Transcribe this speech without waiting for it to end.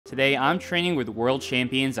Today, I'm training with world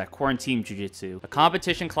champions at Quarenteam Jiu-Jitsu, a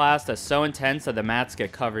competition class that's so intense that the mats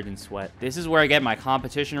get covered in sweat. This is where I get my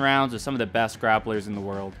competition rounds with some of the best grapplers in the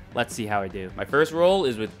world. Let's see how I do. My first roll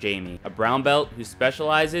is with Gianni, a brown belt who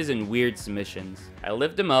specializes in weird submissions. I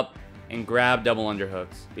lift him up and grab double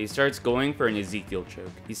underhooks, but he starts going for an Ezekiel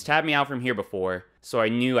choke. He's tapped me out from here before, so I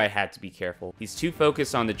knew I had to be careful. He's too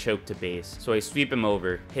focused on the choke to base, so I sweep him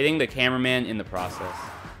over, hitting the cameraman in the process.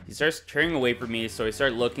 He starts turning away from me, so I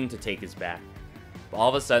start looking to take his back. But all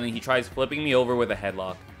of a sudden, he tries flipping me over with a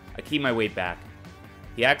headlock. I keep my weight back.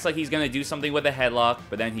 He acts like he's gonna do something with a headlock,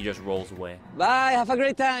 but then he just rolls away. Bye, have a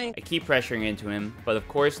great time! I keep pressuring into him, but of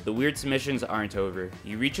course, the weird submissions aren't over.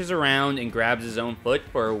 He reaches around and grabs his own foot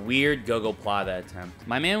for a weird gogoplata attempt.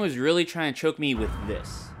 My man was really trying to choke me with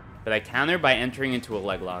this, but I counter by entering into a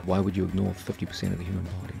leg lock. Why would you ignore 50% of the human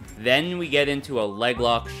body? Then we get into a leg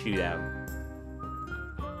lock shootout.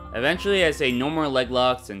 Eventually, I say no more leg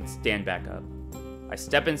locks and stand back up. I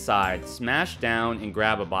step inside, smash down, and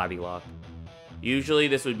grab a body lock. Usually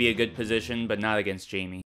this would be a good position, but not against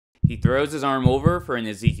Gianni. He throws his arm over for an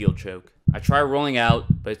Ezekiel choke. I try rolling out,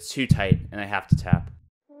 but it's too tight, and I have to tap.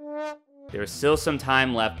 There is still some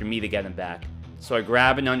time left for me to get him back, so I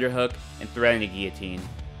grab an underhook and threaten a guillotine.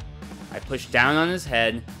 I push down on his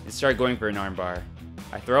head and start going for an armbar.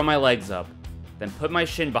 I throw my legs up, then put my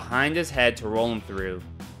shin behind his head to roll him through,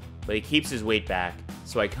 but he keeps his weight back,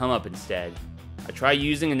 so I come up instead. I try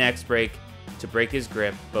using an X break to break his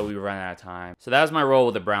grip, but we run out of time. So that was my roll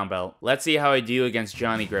with the brown belt. Let's see how I do against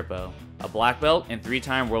Gianni Grippo, a black belt and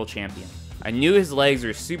 3-time world champion. I knew his legs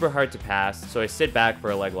were super hard to pass, so I sit back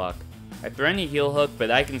for a leg lock. I threaten a heel hook,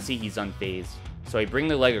 but I can see he's unfazed, so I bring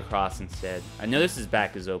the leg across instead. I notice his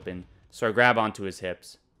back is open, so I grab onto his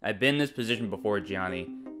hips. I've been in this position before Gianni,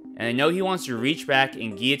 and I know he wants to reach back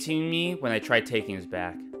and guillotine me when I try taking his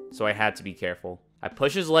back, so I had to be careful. I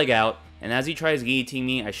push his leg out, and as he tries guillotining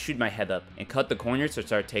me, I shoot my head up and cut the corners to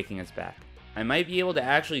start taking his back. I might be able to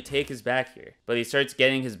actually take his back here, but he starts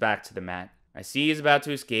getting his back to the mat. I see he's about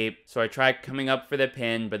to escape, so I try coming up for the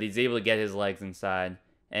pin, but he's able to get his legs inside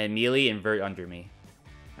and immediately invert under me.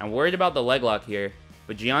 I'm worried about the leg lock here,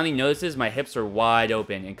 but Gianni notices my hips are wide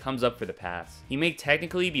open and comes up for the pass. He may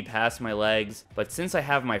technically be past my legs, but since I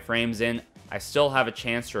have my frames in, I still have a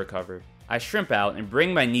chance to recover. I shrimp out and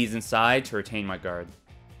bring my knees inside to retain my guard.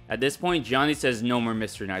 At this point, Gianni says no more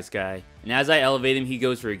Mr. Nice Guy, and as I elevate him, he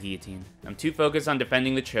goes for a guillotine. I'm too focused on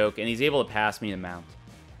defending the choke, and he's able to pass me the mount.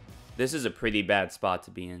 This is a pretty bad spot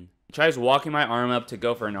to be in. He tries walking my arm up to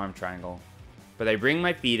go for an arm triangle, but I bring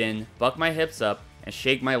my feet in, buck my hips up, and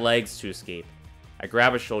shake my legs to escape. I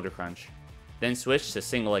grab a shoulder crunch, then switch to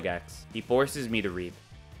single leg X. He forces me to reap.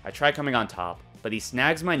 I try coming on top, but he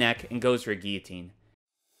snags my neck and goes for a guillotine.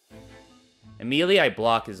 Immediately, I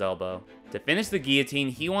block his elbow. To finish the guillotine,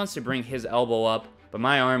 he wants to bring his elbow up, but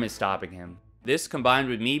my arm is stopping him. This, combined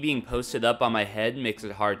with me being posted up on my head, makes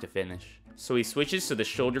it hard to finish. So he switches to the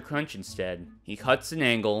shoulder crunch instead. He cuts an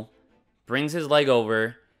angle, brings his leg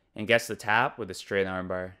over, and gets the tap with a straight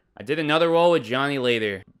armbar. I did another roll with Gianni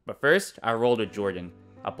later, but first, I rolled with Jordan,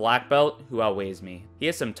 a black belt who outweighs me. He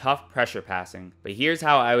has some tough pressure passing, but here's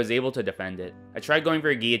how I was able to defend it. I tried going for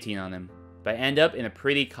a guillotine on him, but I end up in a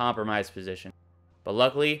pretty compromised position. But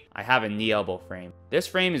luckily, I have a knee elbow frame. This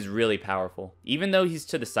frame is really powerful. Even though he's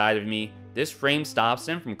to the side of me, this frame stops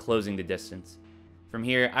him from closing the distance. From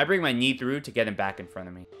here, I bring my knee through to get him back in front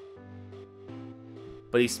of me.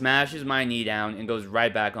 But he smashes my knee down and goes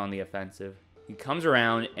right back on the offensive. He comes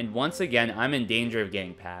around, and once again, I'm in danger of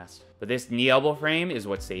getting past. But this knee elbow frame is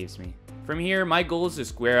what saves me. From here, my goal is to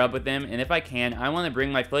square up with him, and if I can, I want to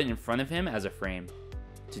bring my foot in front of him as a frame.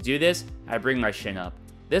 To do this, I bring my shin up.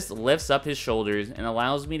 This lifts up his shoulders and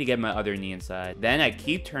allows me to get my other knee inside. Then I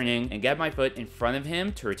keep turning and get my foot in front of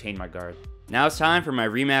him to retain my guard. Now it's time for my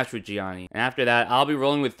rematch with Gianni, and after that, I'll be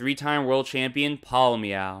rolling with 3-time world champion Paulo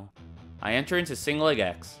Miyao. I enter into single leg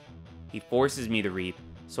X. He forces me to reap,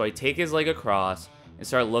 so I take his leg across and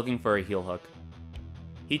start looking for a heel hook.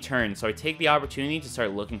 He turns, so I take the opportunity to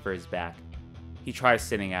start looking for his back. He tries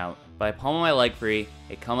sitting out, but I pummel my leg free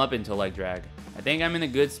and come up into leg drag. I think I'm in a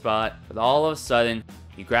good spot, but all of a sudden,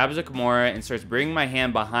 he grabs a Kimura and starts bringing my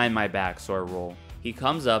hand behind my back so I roll. He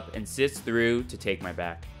comes up and sits through to take my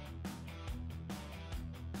back.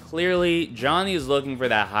 Clearly, Gianni is looking for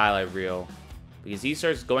that highlight reel because he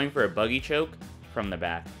starts going for a buggy choke from the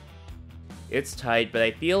back. It's tight, but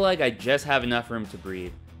I feel like I just have enough room to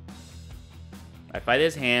breathe. I fight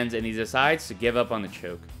his hands and he decides to give up on the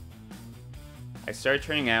choke. I start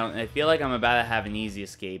turning out and I feel like I'm about to have an easy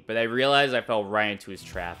escape, but I realize I fell right into his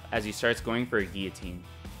trap as he starts going for a guillotine.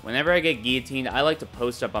 Whenever I get guillotined, I like to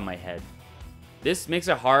post up on my head. This makes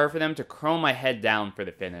it harder for them to curl my head down for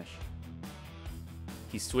the finish.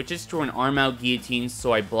 He switches to an arm out guillotine,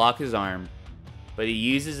 so I block his arm, but he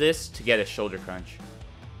uses this to get a shoulder crunch.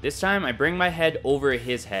 This time I bring my head over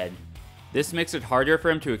his head. This makes it harder for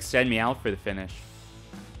him to extend me out for the finish.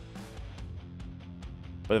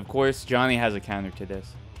 But of course, Gianni has a counter to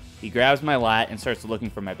this. He grabs my lat and starts looking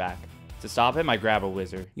for my back. To stop him, I grab a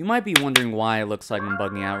whizzer. You might be wondering why it looks like I'm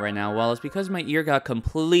bugging out right now. Well, it's because my ear got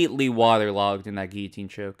completely waterlogged in that guillotine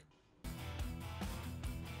choke.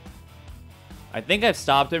 I think I've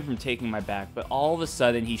stopped him from taking my back, but all of a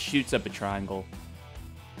sudden he shoots up a triangle.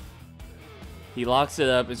 He locks it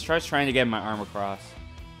up and starts trying to get my arm across.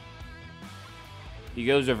 He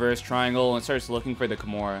goes reverse triangle and starts looking for the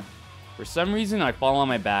Kimura. For some reason, I fall on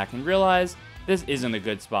my back and realize this isn't a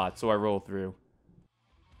good spot, so I roll through.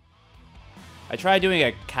 I tried doing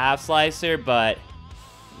a calf slicer, but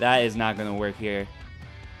that is not going to work here.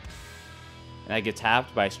 And I get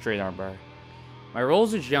tapped by a straight armbar. My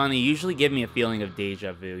rolls with Gianni usually give me a feeling of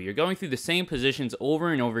deja vu. You're going through the same positions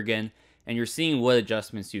over and over again, and you're seeing what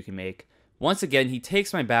adjustments you can make. Once again, he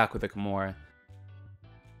takes my back with a Kimura.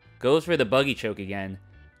 Goes for the buggy choke again.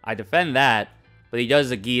 I defend that, but he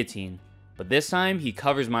does a guillotine. But this time, he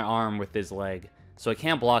covers my arm with his leg, so I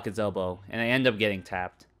can't block his elbow, and I end up getting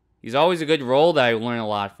tapped. He's always a good roll that I learn a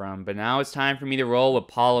lot from, but now it's time for me to roll with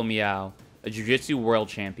Paulo Miyao, a Jiu-Jitsu world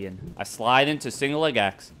champion. I slide into single leg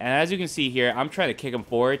X, and as you can see here, I'm trying to kick him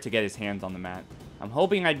forward to get his hands on the mat. I'm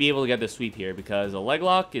hoping I'd be able to get the sweep here because a leg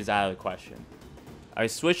lock is out of the question. I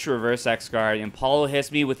switch to reverse X guard, and Paulo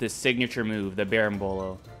hits me with his signature move, the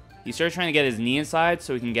Berimbolo. He starts trying to get his knee inside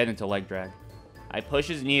so he can get into leg drag. I push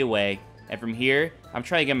his knee away, and from here, I'm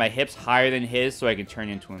trying to get my hips higher than his so I can turn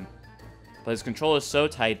into him. But his control is so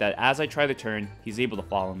tight that as I try to turn, he's able to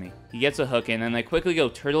follow me. He gets a hook in, and I quickly go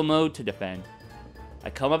turtle mode to defend. I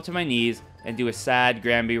come up to my knees and do a sad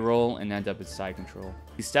Granby roll and end up with side control.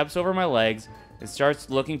 He steps over my legs and starts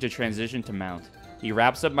looking to transition to mount. He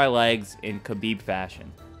wraps up my legs in Khabib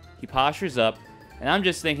fashion. He postures up, and I'm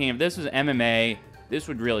just thinking if this was MMA, this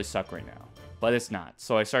would really suck right now. But it's not,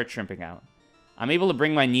 so I start shrimping out. I'm able to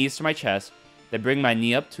bring my knees to my chest, then bring my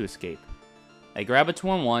knee up to escape. I grab a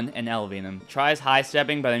 2-on-1 and elevate him. Tries high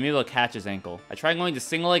stepping, but I'm able to catch his ankle. I try going to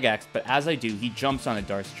single leg X, but as I do, he jumps on a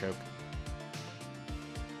Darce choke.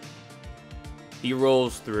 He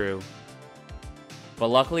rolls through. But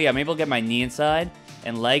luckily, I'm able to get my knee inside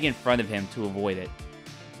and leg in front of him to avoid it.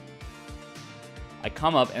 I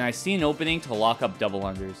come up and I see an opening to lock up double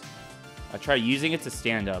unders. I try using it to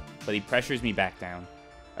stand up, but he pressures me back down.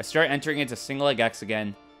 I start entering into single leg X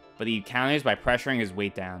again, but he counters by pressuring his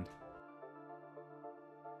weight down.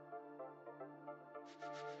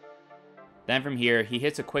 Then from here, he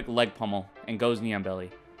hits a quick leg pummel and goes knee on belly.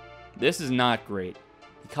 This is not great.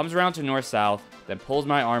 He comes around to north-south, then pulls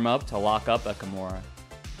my arm up to lock up a Kimura.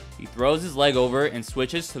 He throws his leg over and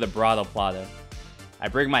switches to the Brado Plata. I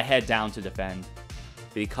bring my head down to defend.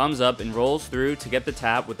 But he comes up and rolls through to get the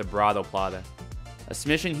tap with the Brado Plata. A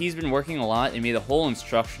submission he's been working a lot and made a whole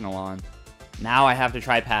instructional on. Now I have to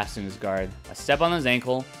try passing his guard. I step on his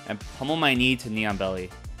ankle and pummel my knee to knee on belly.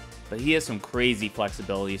 But he has some crazy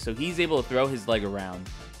flexibility, so he's able to throw his leg around.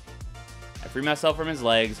 I free myself from his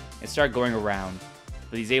legs and start going around,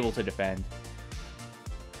 but he's able to defend.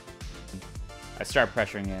 I start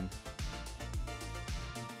pressuring in.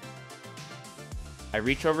 I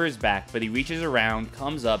reach over his back, but he reaches around,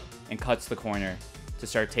 comes up, and cuts the corner to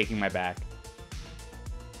start taking my back.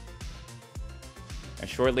 And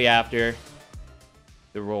shortly after,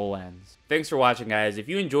 the roll ends. Thanks for watching, guys. If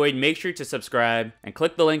you enjoyed, make sure to subscribe and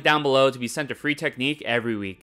click the link down below to be sent a free technique every week.